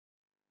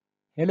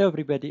Hello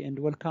everybody and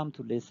welcome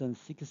to lesson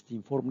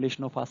 16,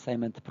 formulation of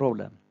assignment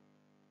problem.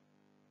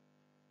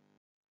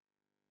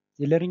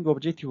 The learning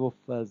objective of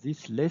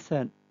this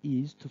lesson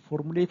is to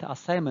formulate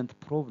assignment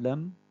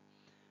problem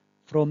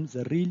from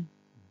the real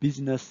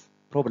business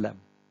problem.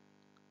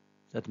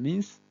 That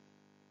means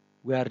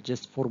we are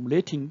just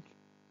formulating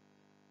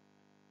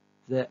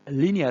the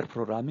linear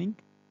programming,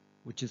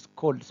 which is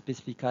called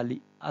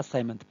specifically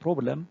assignment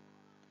problem,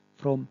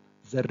 from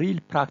the real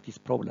practice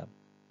problem.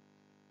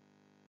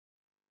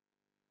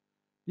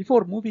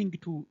 Before moving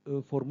to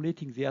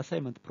formulating the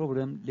assignment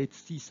problem, let's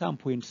see some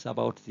points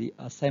about the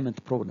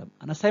assignment problem.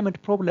 An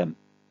assignment problem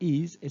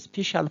is a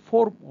special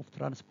form of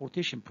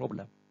transportation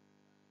problem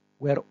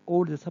where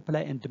all the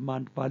supply and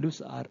demand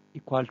values are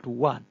equal to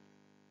 1.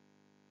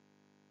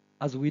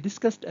 As we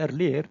discussed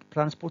earlier,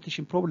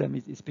 transportation problem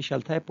is a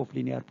special type of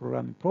linear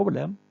programming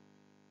problem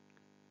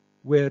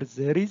where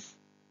there is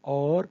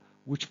or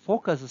which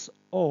focuses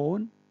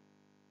on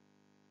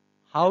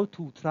how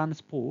to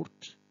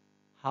transport,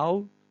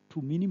 how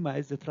to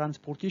minimize the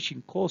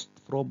transportation cost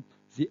from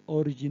the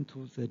origin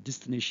to the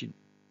destination.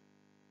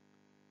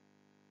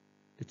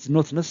 It's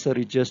not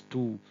necessary just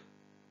to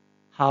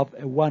have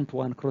a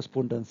one-to-one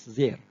correspondence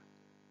there.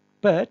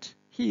 But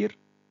here,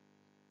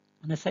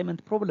 an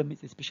assignment problem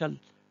is a special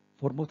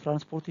form of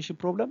transportation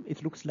problem.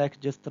 It looks like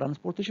just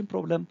transportation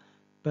problem,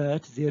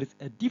 but there is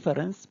a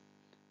difference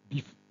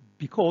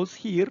because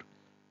here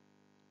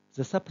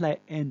the supply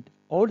and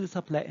all the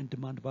supply and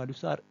demand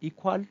values are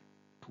equal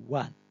to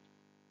 1.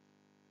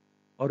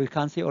 Or we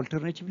can say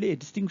alternatively, a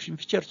distinguishing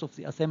features of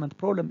the assignment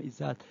problem is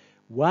that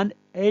one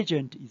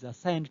agent is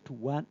assigned to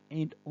one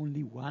and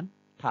only one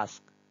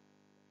task.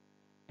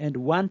 And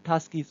one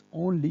task is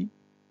only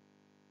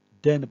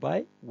done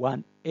by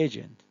one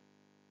agent.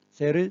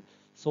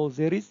 So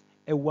there is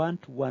a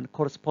one-to-one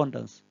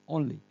correspondence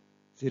only.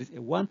 There is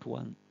a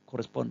one-to-one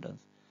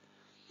correspondence.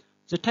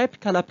 The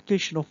typical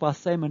application of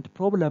assignment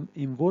problem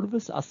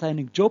involves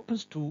assigning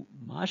jobs to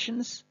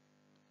machines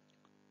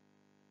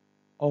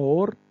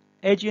or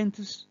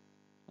agents,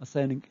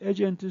 assigning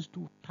agents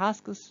to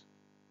tasks,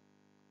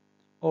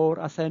 or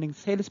assigning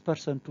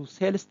salesperson to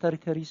sales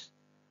territories,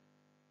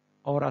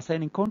 or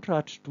assigning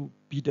contracts to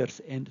bidders,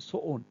 and so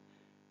on.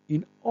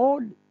 In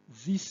all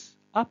these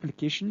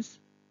applications,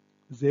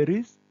 there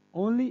is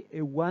only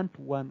a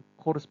one-to-one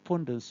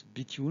correspondence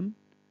between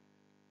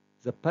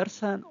the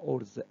person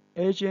or the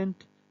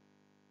agent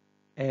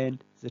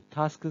and the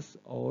tasks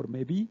or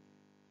maybe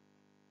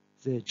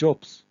the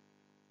jobs.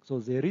 So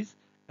there is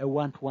a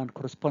one-to-one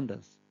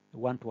correspondence,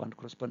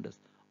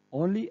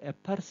 Only a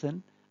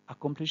person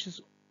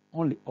accomplishes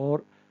only,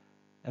 or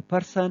a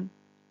person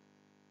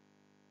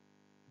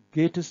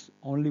gets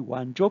only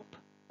one job,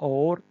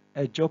 or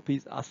a job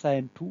is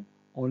assigned to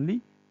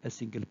only a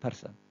single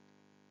person.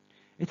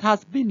 It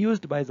has been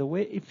used, by the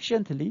way,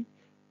 efficiently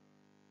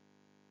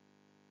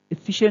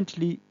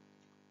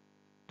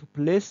to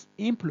place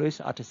employees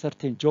at a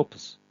certain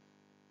jobs.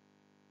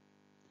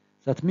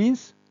 That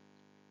means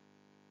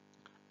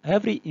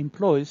every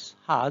employee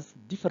has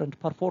different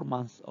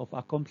performance of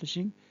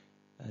accomplishing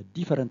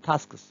different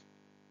tasks.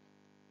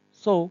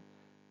 So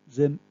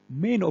the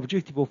main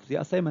objective of the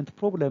assignment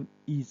problem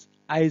is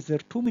either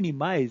to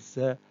minimize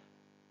the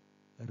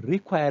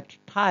required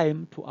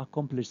time to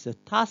accomplish the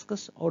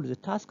tasks,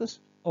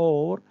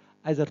 or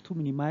either to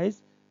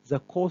minimize the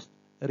cost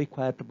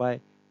required by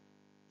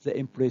the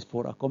employees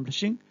for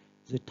accomplishing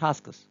the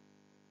tasks.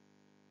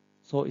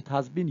 So it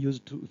has been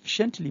used to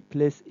efficiently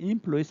place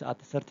employees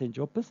at certain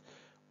jobs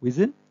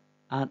within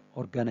an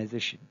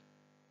organization.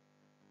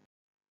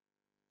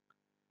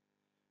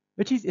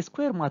 It is a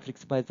square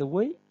matrix, by the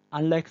way,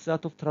 unlike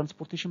that of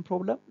transportation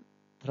problem.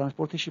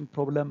 Transportation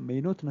problem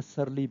may not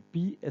necessarily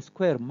be a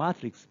square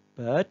matrix,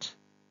 but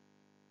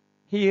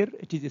here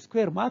it is a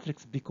square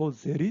matrix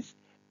because there is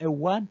a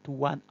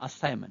one-to-one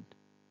assignment.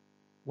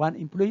 One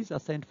employee is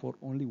assigned for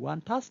only one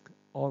task,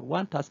 or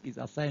one task is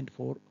assigned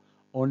for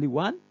only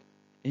one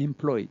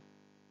employee.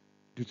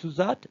 Due to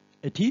that,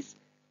 it is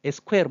a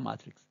square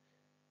matrix.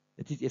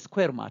 It is a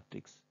square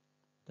matrix,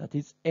 that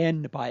is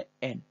n by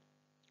n.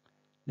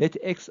 Let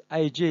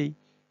xij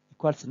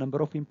equals the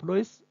number of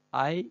employees.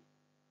 I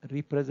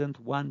represent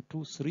 1,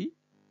 2, 3,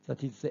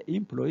 that is the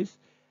employees,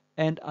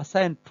 and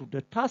assigned to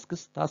the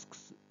tasks.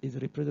 Tasks is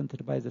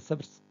represented by the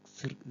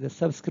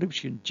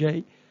subscription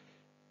j.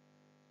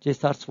 J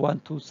starts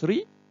 1, 2,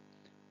 3.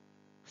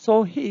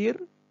 So here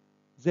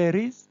there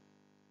is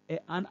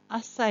an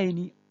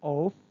assignee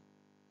of,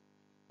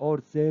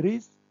 or there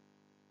is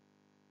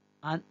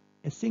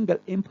a single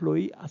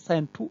employee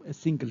assigned to a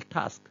single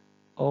task,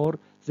 or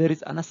there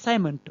is an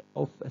assignment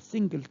of a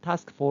single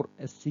task for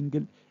a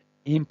single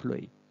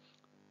employee.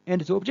 And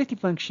the objective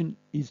function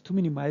is to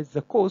minimize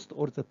the cost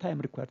or the time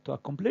required to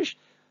accomplish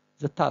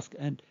the task,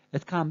 and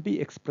it can be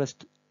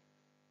expressed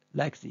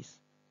like this.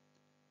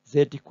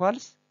 Z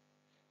equals,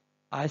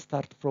 I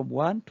start from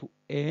 1 to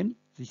n.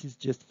 This is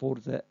just for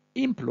the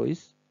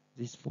employees.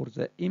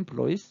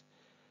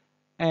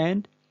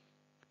 And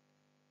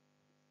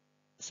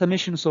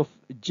summations of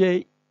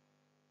j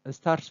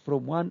starts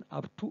from 1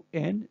 up to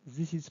n.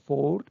 This is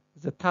for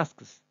the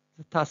tasks.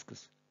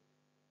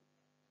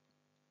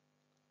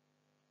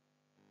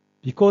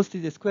 Because it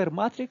is a square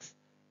matrix,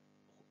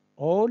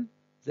 all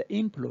the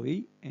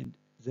employee and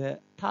the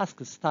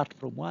tasks start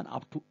from 1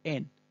 up to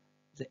n.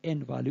 The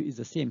n value is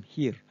the same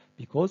here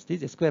because this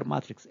is a square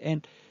matrix,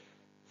 and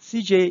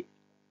Cj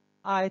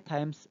I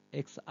times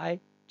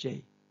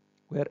Xij,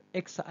 where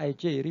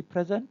Xij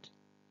represent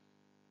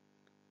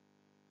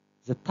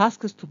the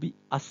tasks to be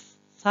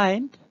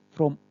assigned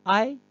from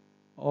I,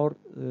 or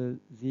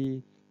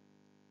the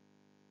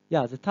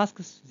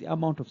tasks, the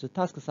amount of the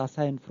tasks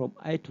assigned from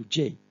I to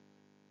j,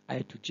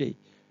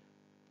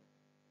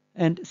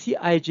 and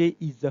Cij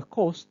is the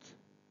cost.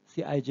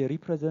 Cij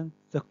represents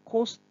the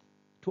cost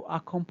to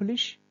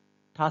accomplish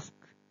task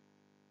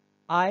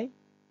I,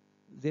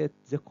 the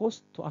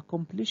cost to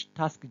accomplish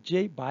task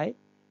j by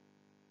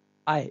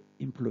I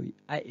employee,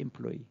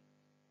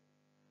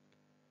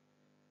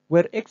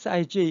 where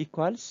Xij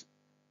equals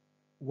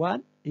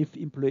 1 if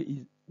employee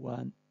is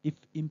 1, if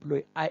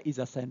employee I is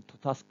assigned to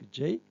task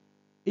j.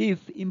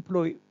 If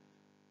employee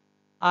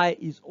I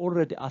is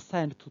already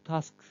assigned to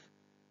task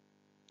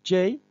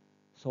j,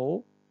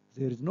 so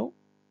there is no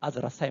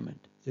other assignment.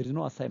 There is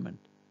no assignment.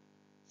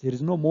 There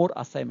is no more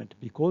assignment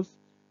because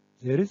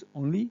there is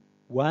only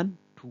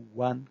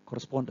one-to-one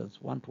correspondence.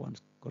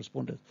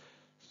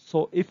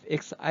 So if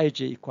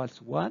Xij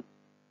equals 1,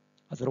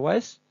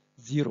 otherwise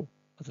 0,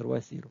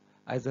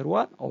 either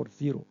 1 or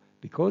 0,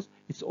 because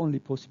it's only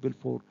possible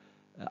for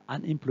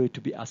an employee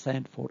to be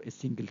assigned for a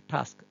single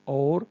task,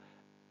 or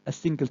a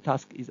single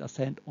task is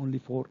assigned only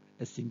for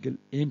a single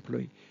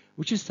employee,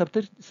 which is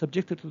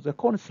subjected to the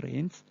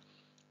constraints.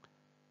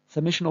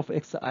 Summation of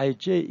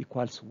Xij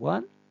equals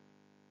 1.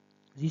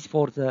 This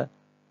for the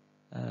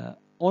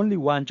only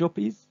one job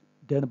is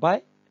done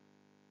by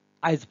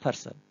either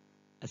person,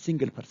 a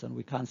single person,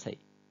 we can say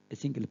a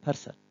single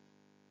person.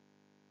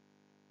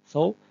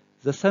 So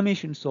the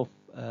summations of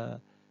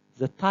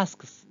the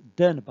tasks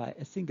done by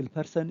a single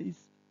person is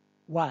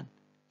 1.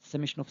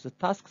 Summation of the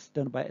tasks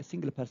done by a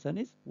single person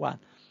is 1.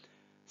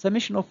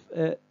 Summation of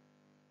the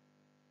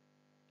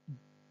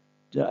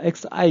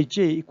Xij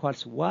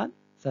equals 1.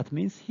 That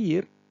means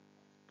here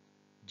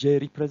j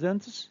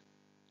represents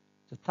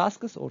the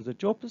tasks or the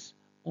jobs.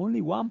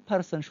 Only one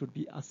person should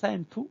be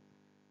assigned to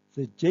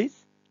the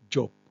j's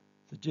job.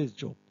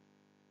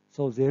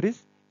 So there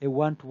is a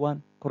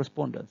one-to-one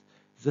correspondence.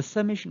 The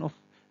summation of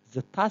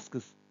the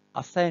tasks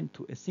assigned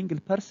to a single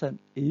person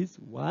is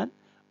 1,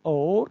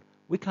 or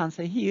we can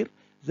say here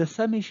the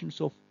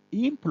summations of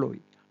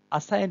employee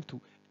assigned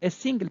to a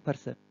single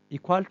person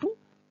equal to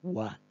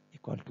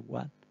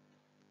 1.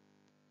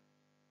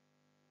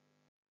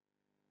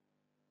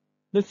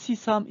 Let's see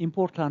some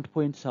important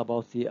points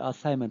about the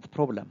assignment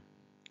problem.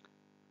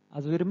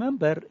 As we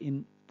remember,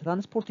 in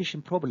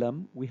transportation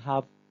problem, we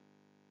have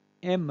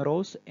m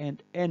rows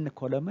and n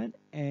column,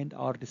 and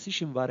our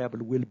decision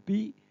variable will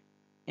be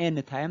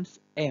n times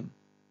m,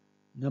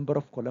 number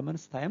of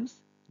columns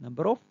times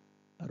number of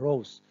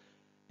rows.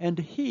 And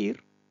here,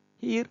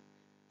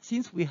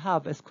 since we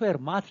have a square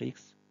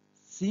matrix,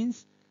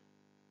 since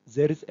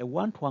there is a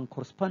one-to-one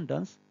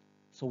correspondence,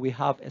 so we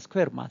have a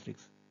square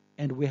matrix,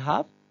 and we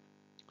have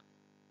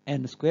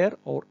n square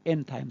or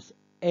n times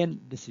n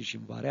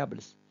decision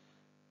variables.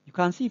 You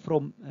can see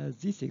from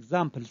these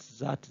examples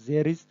that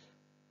there is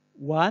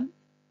 1,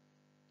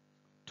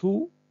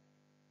 2,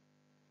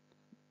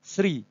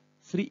 3.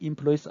 3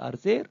 employees are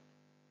there,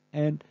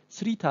 and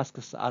 3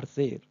 tasks are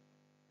there.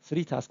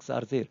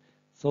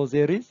 So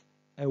there is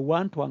a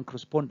one-to-one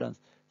correspondence.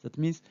 That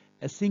means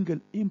a single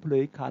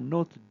employee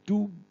cannot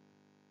do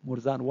more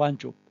than one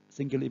job.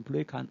 Single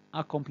employee can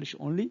accomplish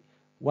only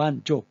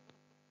one job.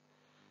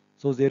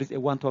 So there is a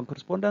one-to-one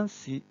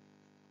correspondence.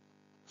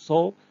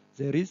 So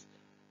there is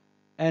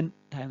n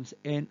times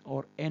n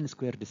or n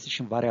squared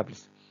decision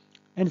variables.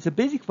 And the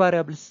basic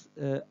variables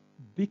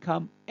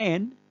become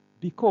n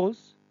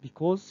because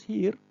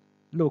here,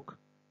 look,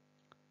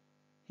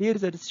 here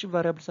the decision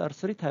variables are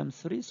 3 times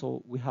 3,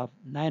 so we have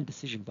 9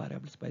 decision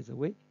variables, by the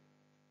way,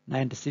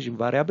 9 decision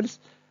variables.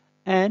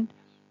 And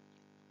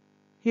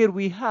here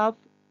we have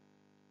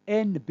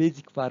n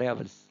basic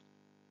variables,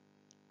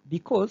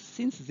 because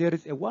since there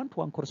is a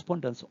one-to-one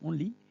correspondence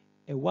only,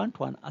 a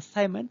one-to-one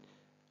assignment,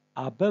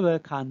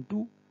 Abebe can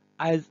do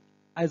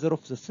either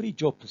of the 3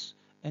 jobs,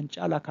 and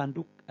Chala can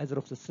do either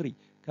of the 3.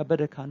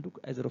 Kabede can do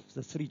either of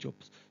the 3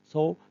 jobs.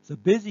 So the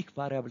basic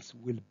variables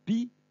will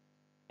be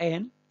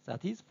n,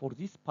 that is, for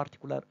this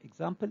particular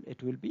example,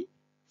 it will be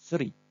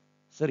 3.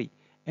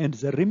 And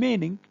the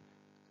remaining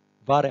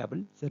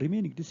variable, the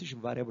remaining decision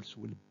variables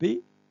will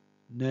be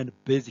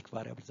non-basic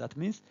variables. That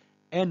means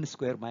n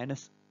square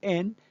minus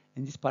n,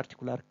 in this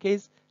particular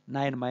case,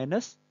 9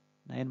 minus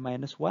 3.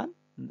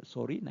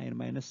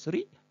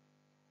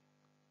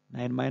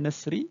 9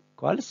 minus 3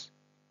 equals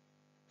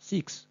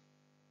 6.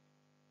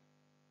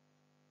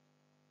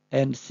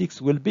 And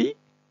 6 will be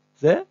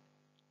the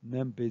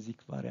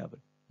non-basic variable.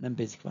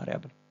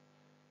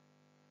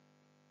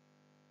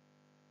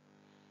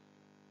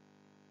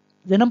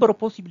 The number of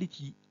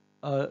possibility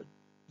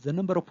the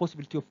number of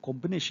possibility of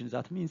combinations.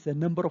 That means the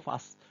number of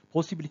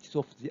possibilities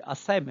of the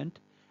assignment.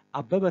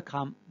 Ababa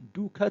can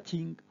do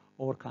cutting,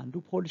 or can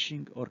do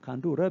polishing, or can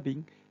do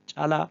rubbing.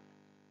 Chala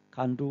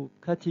can do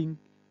cutting,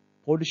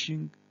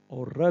 polishing,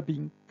 or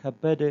rubbing.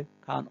 Kabede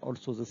can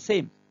also the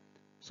same.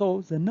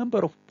 So the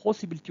number of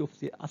possibility of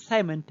the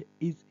assignment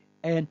is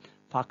n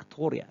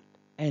factorial.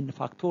 N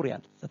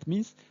factorial. That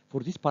means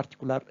for this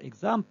particular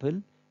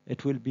example,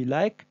 it will be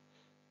like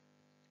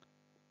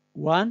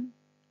 1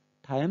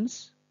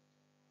 times,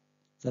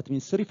 that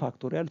means 3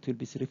 factorial, it will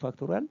be 3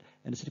 factorial,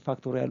 and 3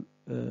 factorial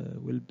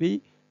will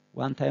be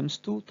 1 times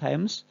 2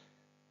 times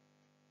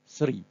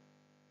 3.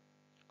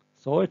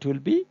 So it will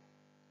be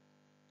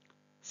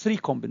 6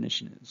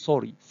 combination.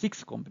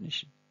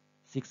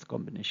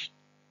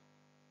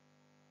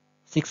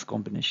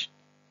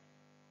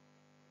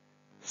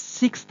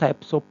 6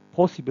 types of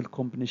possible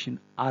combination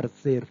are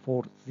there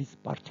for this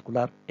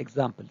particular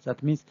example.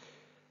 That means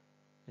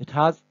it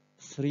has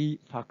 3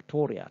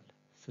 factorial.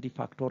 3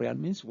 factorial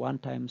means 1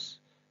 times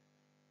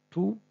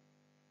 2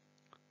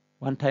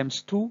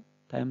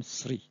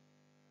 times 3.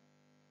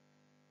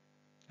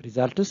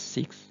 Result is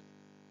 6.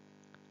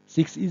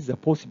 6 is the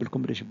possible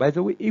combination. By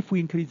the way, if we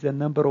increase the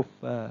number of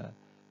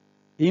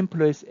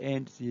employees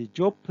and the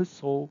job,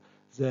 so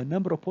the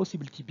number of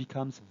possibility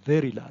becomes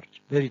very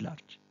large,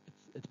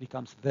 It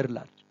becomes very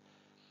large.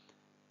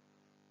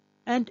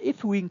 And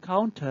if we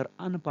encounter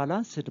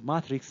unbalanced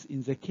matrix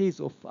in the case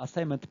of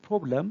assignment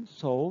problem,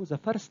 so the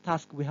first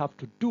task we have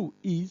to do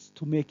is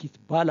to make it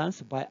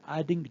balanced by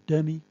adding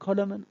dummy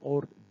column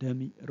or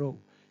dummy row,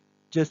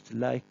 just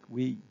like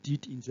we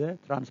did in the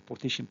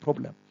transportation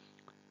problem.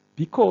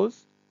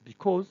 Because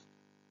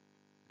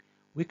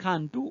we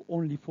can do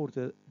only for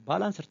the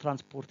balanced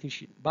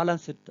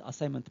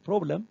assignment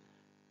problem.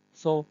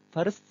 So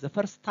the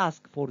first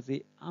task for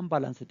the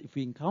unbalanced, if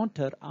we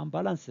encounter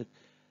unbalanced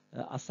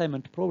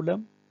assignment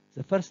problem,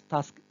 the first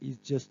task is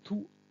just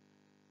to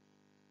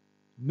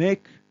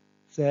make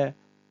the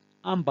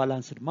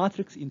unbalanced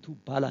matrix into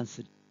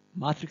balanced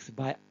matrix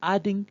by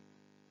adding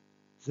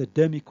the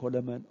dummy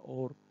column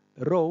or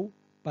row,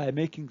 by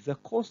making the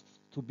cost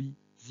to be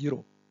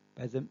 0.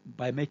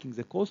 By making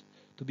the cost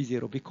to be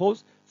 0,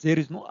 because there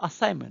is no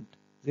assignment.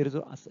 There is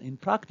no, in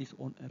practice,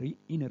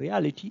 in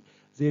reality,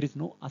 there is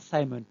no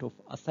assignment of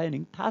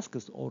assigning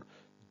tasks or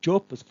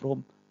jobs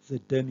from the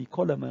dummy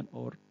column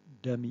or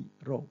dummy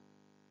row.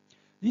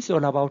 This is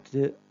all about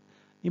the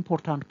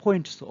important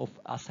points of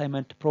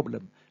assignment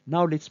problem.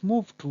 Now let's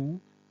move to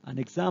an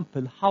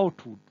example how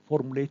to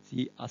formulate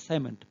the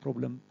assignment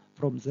problem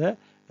from the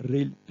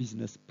real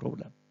business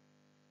problem.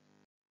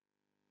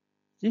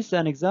 This is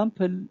an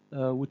example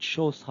which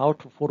shows how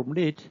to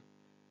formulate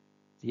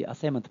the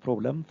assignment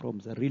problem from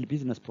the real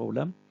business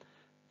problem.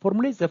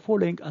 Formulate the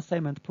following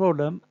assignment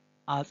problem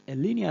as a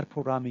linear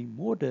programming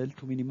model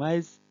to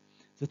minimize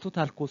the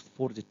total cost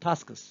for the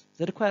tasks.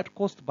 The required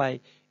cost by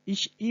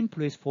each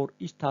employee for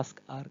each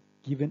task are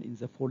given in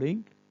the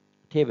following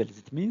tables.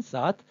 It means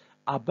that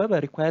Ababa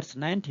requires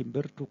 19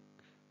 birr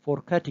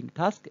for cutting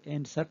task,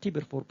 and 30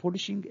 birr for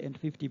polishing, and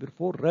 50 birr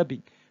for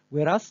rubbing,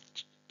 whereas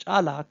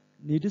Chala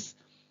needs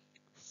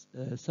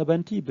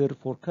 70 birr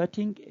for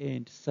cutting,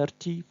 and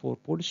 30 for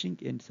polishing,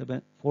 and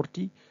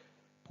 40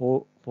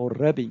 for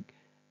rubbing.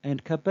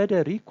 And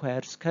Kabada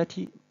requires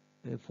 40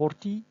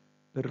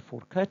 birr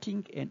for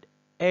cutting, and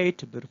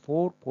 8 birr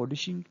for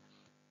polishing,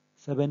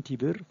 70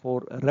 birr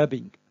for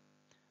rubbing.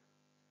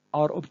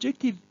 Our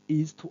objective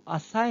is to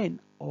assign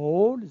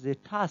all the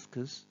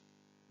tasks,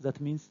 that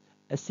means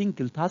a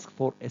single task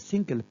for a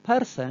single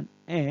person,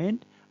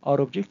 and our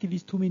objective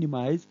is to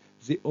minimize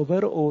the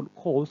overall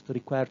cost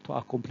required to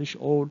accomplish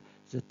all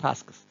the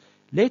tasks.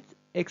 Let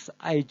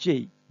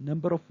Xij,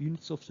 number of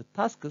units of the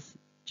tasks,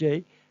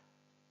 J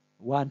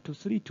 1 to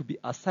 3, to be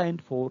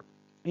assigned for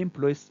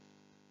employees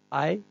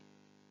I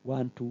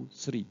 1 to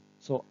 3.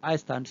 So I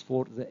stands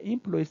for the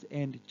employees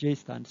and J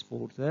stands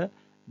for the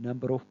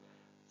number of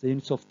the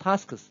units of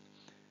tasks.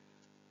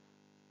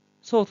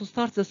 So to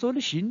start the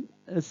solution,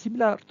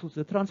 similar to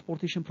the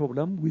transportation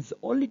problem, with the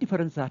only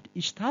difference that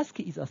each task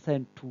is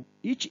assigned to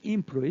each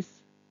employee.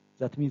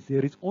 That means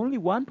there is only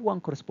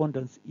one-to-one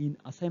correspondence in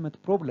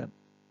assignment problem,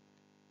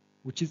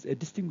 which is a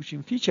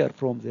distinguishing feature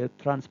from the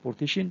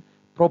transportation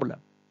problem.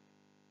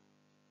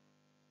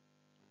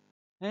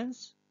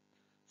 Hence,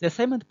 the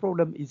assignment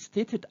problem is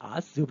stated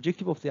as, the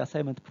objective of the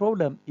assignment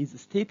problem is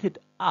stated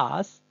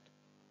as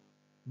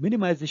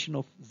minimization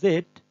of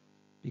Z,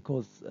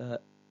 because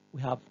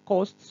we have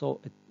cost,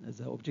 so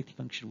the objective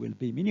function will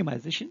be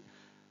minimization.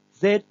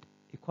 Z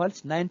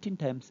equals 19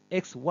 times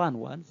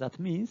x11. That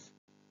means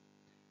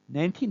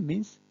 19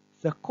 means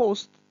the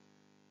cost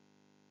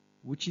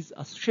which is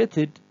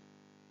associated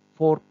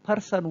for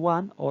person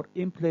 1 or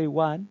employee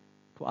 1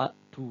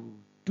 to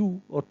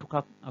do or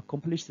to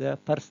accomplish the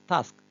first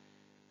task.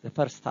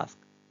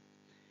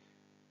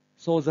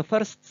 So the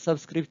first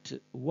subscript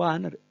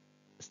 1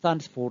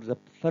 stands for the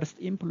first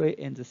employee,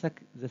 and the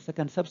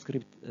second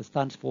subscript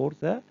stands for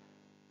the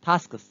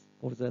tasks.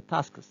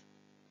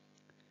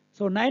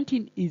 So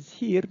 19 is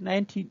here.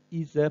 19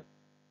 is the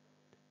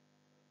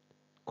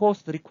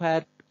cost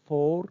required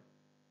for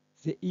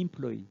the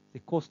employee, the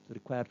cost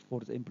required for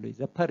the employee,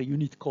 the per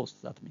unit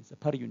cost, that means the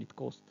per unit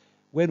cost.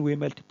 When we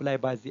multiply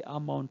by the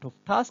amount of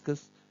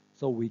tasks,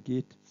 so we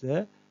get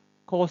the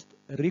cost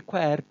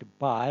required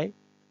by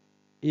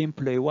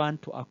employee 1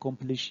 to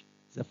accomplish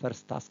the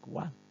first task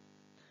 1.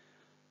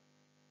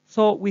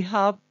 So we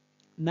have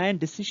 9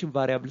 decision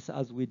variables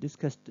as we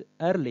discussed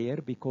earlier,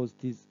 because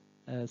it is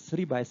a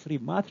 3 by 3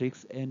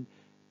 matrix, and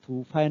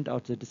to find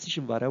out the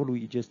decision variable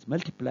we just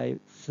multiply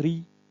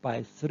 3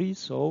 by 3.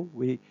 So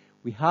we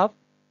have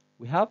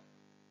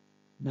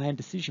 9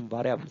 decision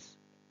variables,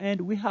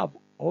 and we have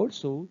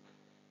also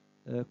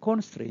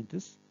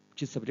constraints,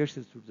 which is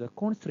subjected to the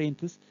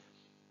constraints.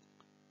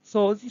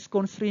 So this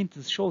constraint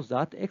shows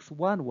that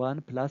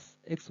x11 plus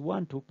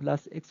x12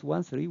 plus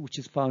x13, which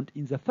is found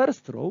in the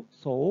first row.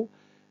 So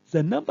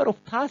the number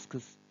of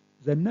tasks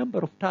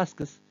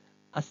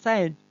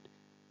assigned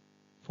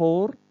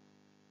for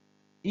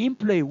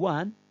employee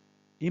 1,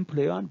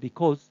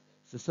 because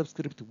the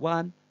subscript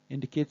 1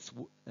 indicates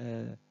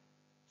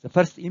the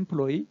first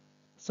employee.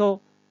 So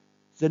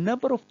the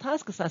number of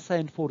tasks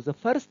assigned for the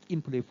first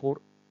employee,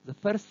 for the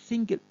first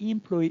single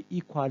employee,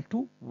 equal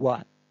to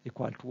 1,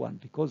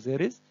 because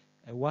there is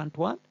a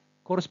 1-to-1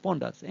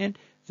 correspondence. And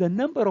the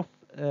number of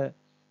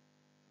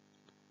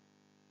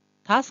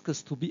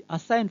tasks to be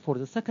assigned for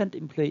the second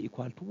employee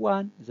equal to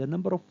 1. The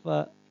number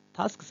of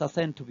tasks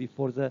assigned to be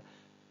for the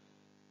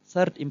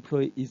third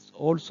employee is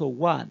also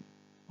 1.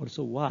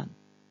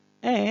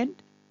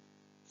 And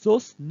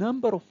those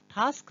number of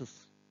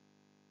tasks,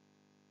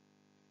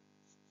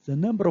 the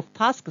number of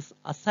tasks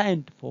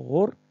assigned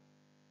for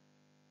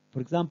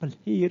example,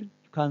 here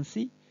you can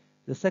see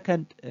the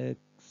second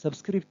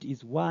subscript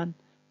is 1,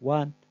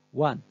 1,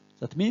 1.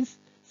 That means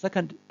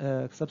second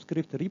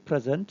subscript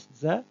represents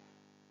the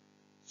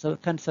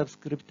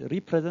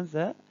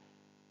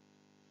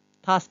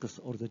tasks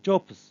or the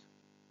jobs.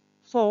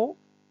 So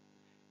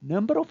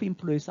number of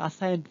employees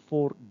assigned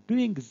for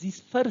doing this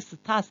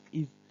first task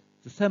is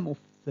the sum of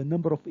the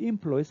number of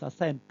employees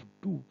assigned to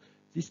do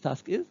this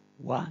task is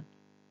 1.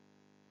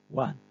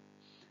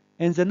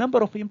 And the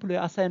number of employees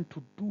assigned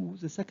to do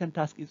the second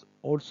task is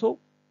also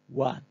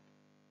 1.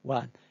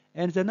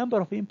 And the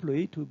number of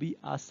employees to be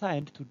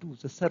assigned to do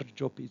the third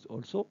job is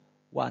also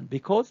 1,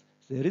 because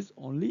there is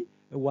only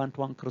a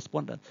 1-to-1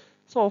 correspondence.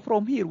 So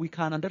from here we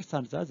can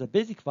understand that the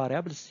basic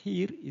variables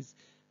here is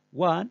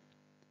 1.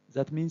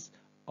 That means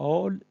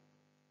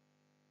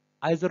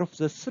either of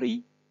the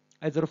three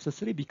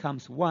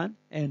becomes 1,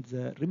 and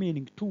the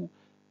remaining 2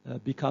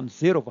 become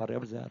 0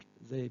 variables.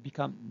 They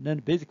become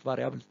non-basic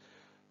variables.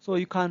 So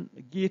you can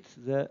get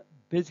the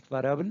basic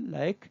variable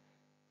like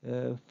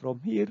from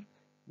here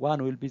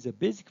 1 will be the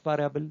basic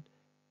variable,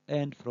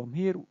 and from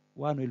here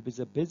 1 will be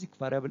the basic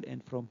variable,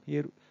 and from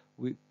here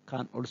we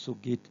can also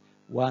get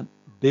 1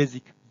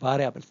 basic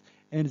variables,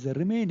 and the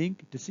remaining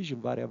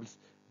decision variables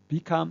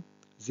become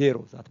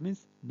 0. That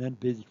means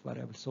non-basic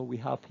variables. So we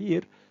have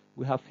here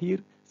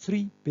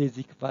 3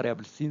 basic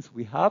variables, since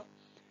we have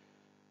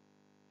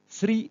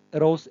 3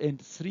 rows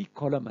and 3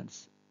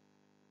 columns.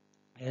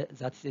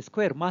 That's a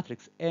square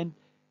matrix. And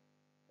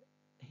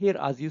here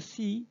as you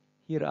see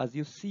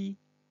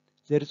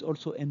there is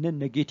also a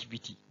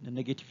non-negativity.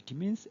 Non-negativity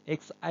means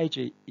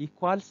xij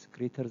equals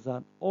greater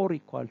than or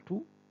equal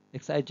to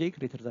xij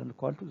greater than or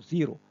equal to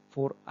 0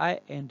 for I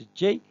and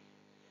j,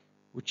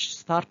 which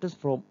starts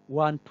from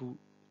 1 to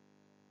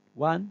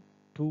 1,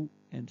 2,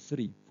 and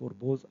 3 for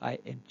both I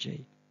and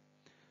j.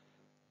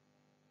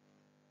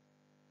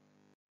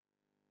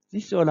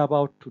 This is all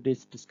about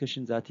today's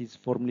discussion, that is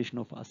formulation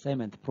of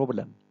assignment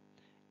problem.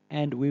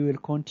 And we will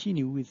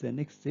continue with the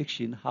next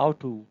section, how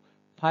to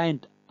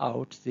find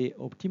out the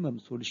optimum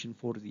solution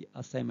for the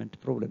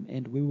assignment problem.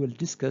 And we will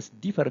discuss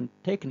different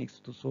techniques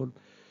to solve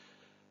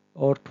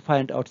or to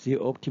find out the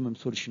optimum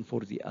solution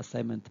for the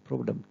assignment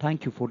problem.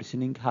 Thank you for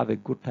listening. Have a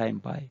good time.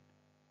 Bye.